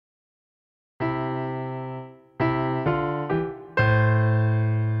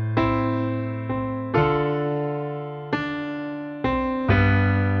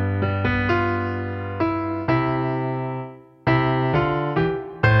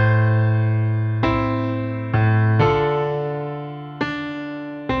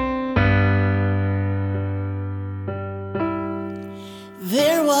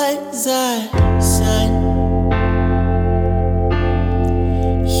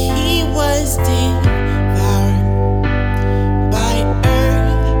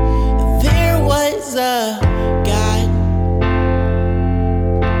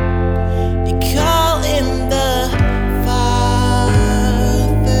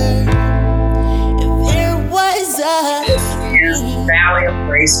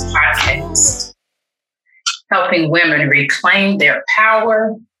Diaries podcast, helping women reclaim their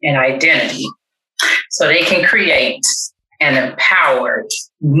power and identity so they can create an empowered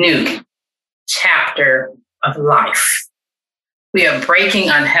new chapter of life. We are breaking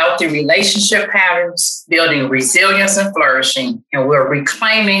unhealthy relationship patterns, building resilience and flourishing, and we're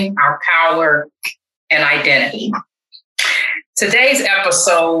reclaiming our power and identity. Today's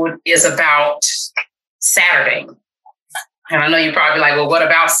episode is about Saturday. And I know you're probably like, well, what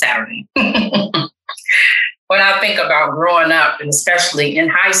about Saturday? When I think about growing up, and especially in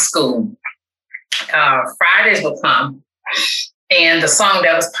high school, Fridays will come. And the song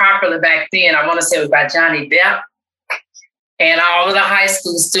that was popular back then, I want to say it was by Johnny Depp. And all of the high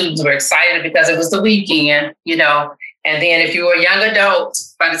school students were excited because it was the weekend, you know. And then if you were a young adult,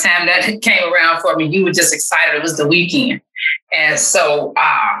 by the time that came around for me, you were just excited it was the weekend. And so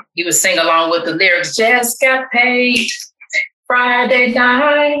you would sing along with the lyrics, just got paid Friday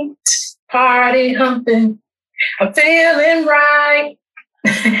night, party humping, I'm feeling right,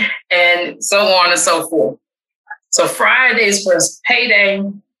 and so on and so forth. So Fridays was payday.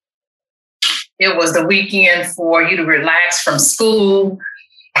 It was the weekend for you to relax from school.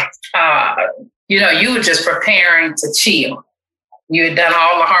 You were just preparing to chill. You had done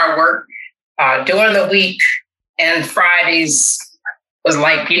all the hard work during the week, and Fridays was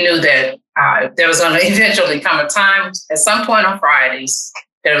like you knew that there was going to eventually come a time at some point on Fridays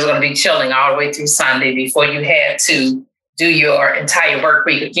that was going to be chilling all the way through Sunday before you had to do your entire work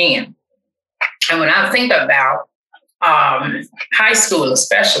week again. And when I think about high school,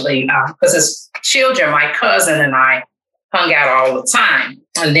 especially because as children, my cousin and I hung out all the time.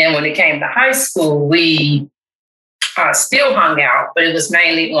 And then when it came to high school, we still hung out, but it was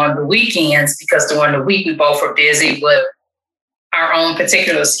mainly on the weekends because during the week we both were busy with our own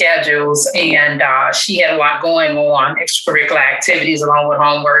particular schedules. And she had a lot going on, extracurricular activities along with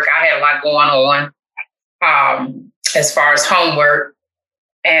homework. I had a lot going on as far as homework.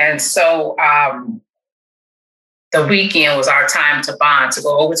 And so the weekend was our time to bond, to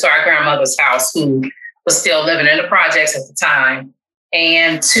go over to our grandmother's house, who was still living in the projects at the time,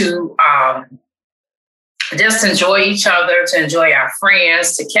 and to just enjoy each other, to enjoy our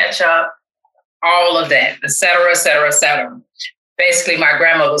friends, to catch up, all of that, et cetera, et cetera, et cetera. Basically, my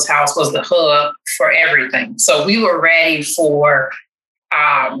grandmother's house was the hub for everything. So we were ready for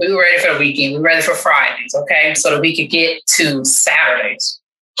the weekend. We were ready for Fridays, okay? So that we could get to Saturdays.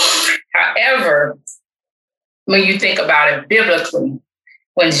 However, when you think about it biblically,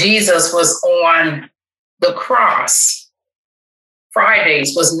 when Jesus was on the cross,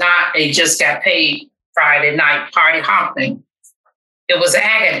 Fridays was not a just got paid Friday night party hopping. It was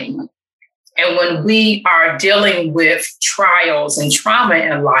agony. And when we are dealing with trials and trauma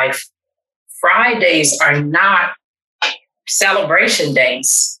in life, Fridays are not celebration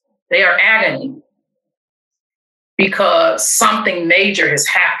days. They are agony because something major has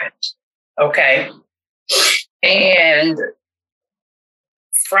happened, okay? And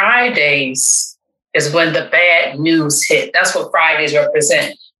Fridays is when the bad news hit. That's what Fridays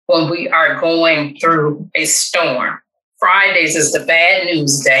represent when we are going through a storm. Fridays is the bad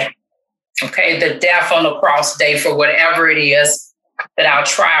news day, okay? The death on the cross day for whatever it is that our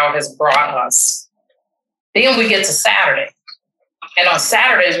trial has brought us. Then we get to Saturday. And on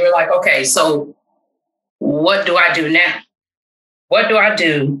Saturdays, we're like, okay, so what do I do now? What do I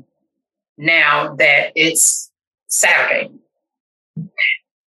do now that it's Saturday?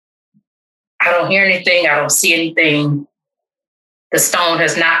 I don't hear anything. I don't see anything. The stone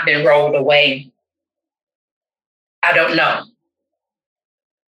has not been rolled away. I don't know.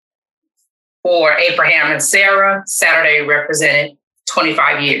 For Abraham and Sarah, Saturday represented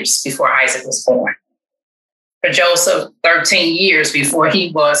 25 years before Isaac was born. For Joseph, 13 years before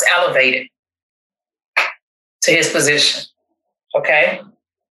he was elevated to his position. Okay?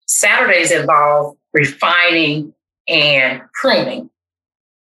 Saturdays involve refining and pruning.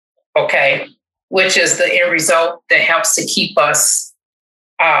 Okay? Which is the end result that helps to keep us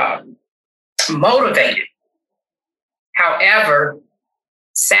motivated. However,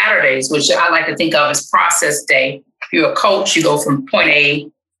 Saturdays, which I like to think of as process day, if you're a coach, you go from point A.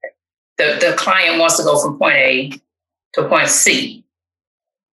 The client wants to go from point A to point C.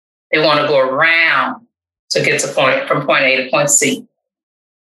 They want to go around to get from point A to point C.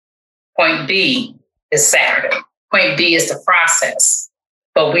 Point B is Saturday. Point B is the process.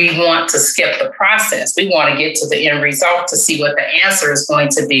 But we want to skip the process. We want to get to the end result to see what the answer is going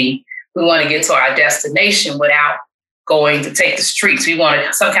to be. We want to get to our destination without going to take the streets. We want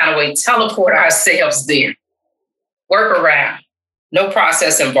to some kind of way teleport ourselves there. Work around. No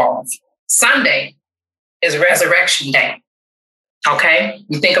process involved. Sunday is Resurrection Day. Okay?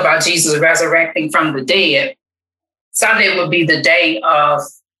 You think about Jesus resurrecting from the dead. Sunday would be the day of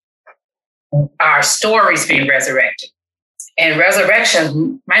our stories being resurrected. And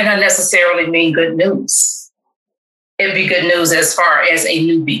resurrection might not necessarily mean good news. It'd be good news as far as a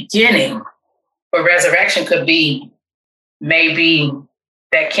new beginning. But resurrection could be maybe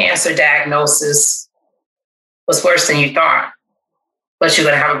that cancer diagnosis was worse than you thought, but you're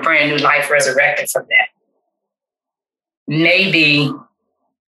going to have a brand new life resurrected from that. Maybe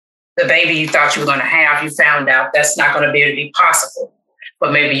the baby you thought you were going to have, you found out that's not going to be able to be possible,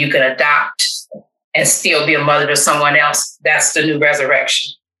 but maybe you can adopt and still be a mother to someone else. That's the new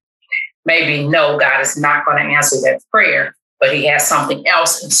resurrection. Maybe, no, God is not going to answer that prayer, but he has something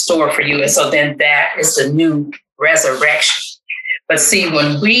else in store for you. And so then that is the new resurrection. But see,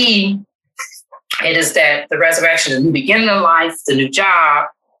 it is that the resurrection, the new beginning of life, the new job,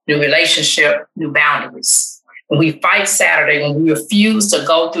 new relationship, new boundaries. When we fight Saturday, when we refuse to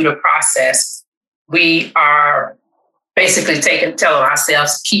go through the process, we are basically telling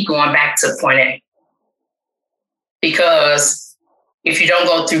ourselves, keep going back to point A. Because if you don't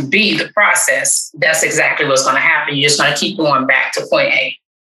go through B, the process, that's exactly what's going to happen. You're just going to keep going back to point A.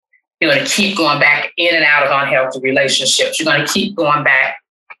 You're going to keep going back in and out of unhealthy relationships. You're going to keep going back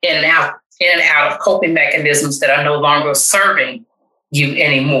in and out of coping mechanisms that are no longer serving you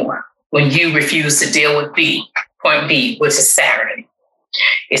anymore. When you refuse to deal with B, point B, which is Saturday,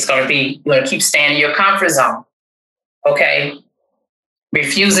 it's going to be, you're going to keep staying in your comfort zone. Okay?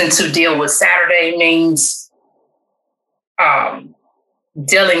 Refusing to deal with Saturday means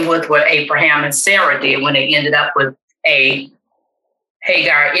dealing with what Abraham and Sarah did when they ended up with a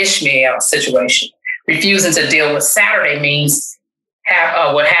Hagar-Ishmael situation. Refusing to deal with Saturday means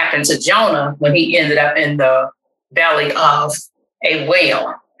what happened to Jonah when he ended up in the belly of a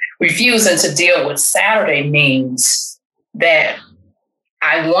whale. Refusing to deal with Saturday means that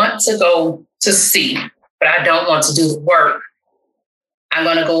I want to go to C, but I don't want to do the work. I'm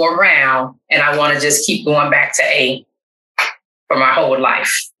going to go around and I want to just keep going back to A for my whole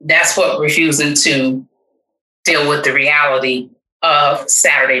life. That's what refusing to deal with the reality of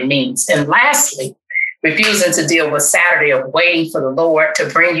Saturday means. And lastly, refusing to deal with Saturday of waiting for the Lord to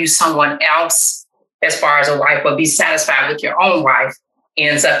bring you someone else as far as a wife, but be satisfied with your own wife,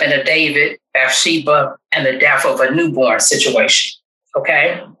 ends up in a David, Bathsheba, and the death of a newborn situation.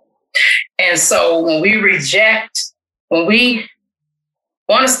 Okay? And so when we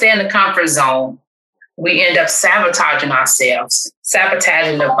want to stay in the comfort zone, we end up sabotaging ourselves,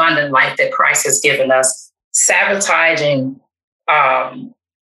 sabotaging the abundant life that Christ has given us, sabotaging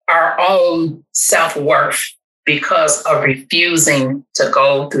our own self-worth because of refusing to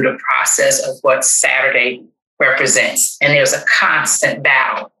go through the process of what Saturday represents. And there's a constant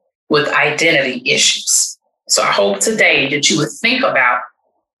battle with identity issues. So I hope today that you would think about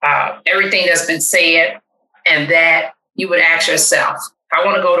everything that's been said and that you would ask yourself, I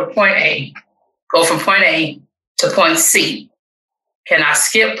want to go to point A, go from point A to point C. Can I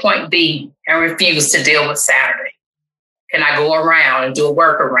skip point B and refuse to deal with Saturday? Can I go around and do a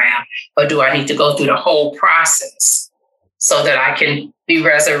workaround? Or do I need to go through the whole process so that I can be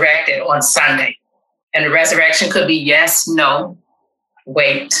resurrected on Sunday? And the resurrection could be yes, no,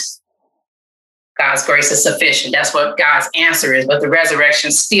 wait. God's grace is sufficient. That's what God's answer is. But the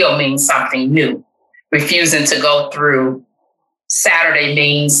resurrection still means something new. Refusing to go through Saturday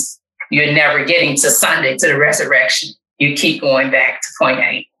means you're never getting to Sunday, to the resurrection. You keep going back to point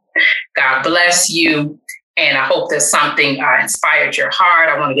A. God bless you. And I hope that something inspired your heart.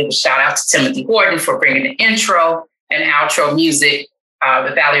 I want to give a shout out to Timothy Gordon for bringing the intro and outro music,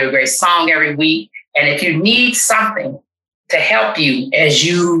 the Valley of Grace song every week. And if you need something to help you as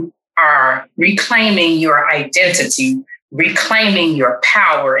you are reclaiming your identity, reclaiming your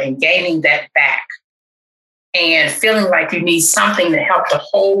power and gaining that back, and feeling like you need something to help to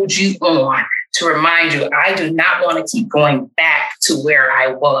hold you on, to remind you, I do not want to keep going back to where I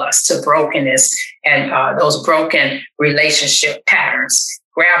was, to brokenness and those broken relationship patterns.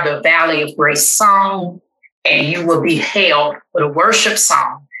 Grab the Valley of Grace song and you will be hailed with a worship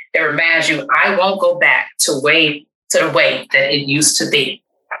song that reminds you, I won't go back to the way that it used to be.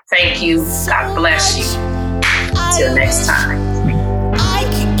 Thank you. God bless you. Until next time. I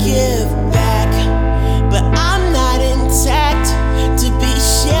could give back, but I'm not intact to be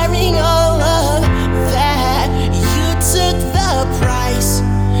sharing all of that. You took the price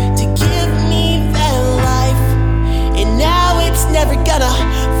to give me that life, and now it's never gonna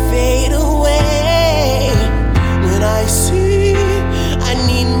fade away. When I see I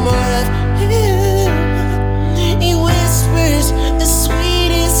need more of Him, He whispers the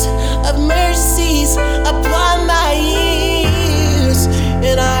sweetest of mercies upon my ear.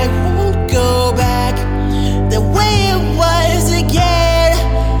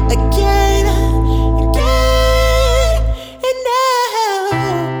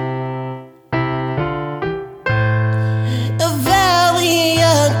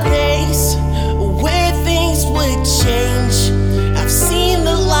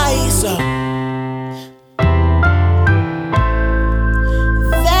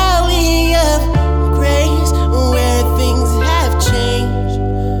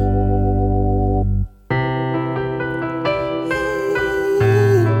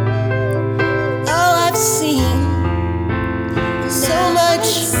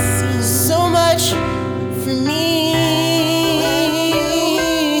 much.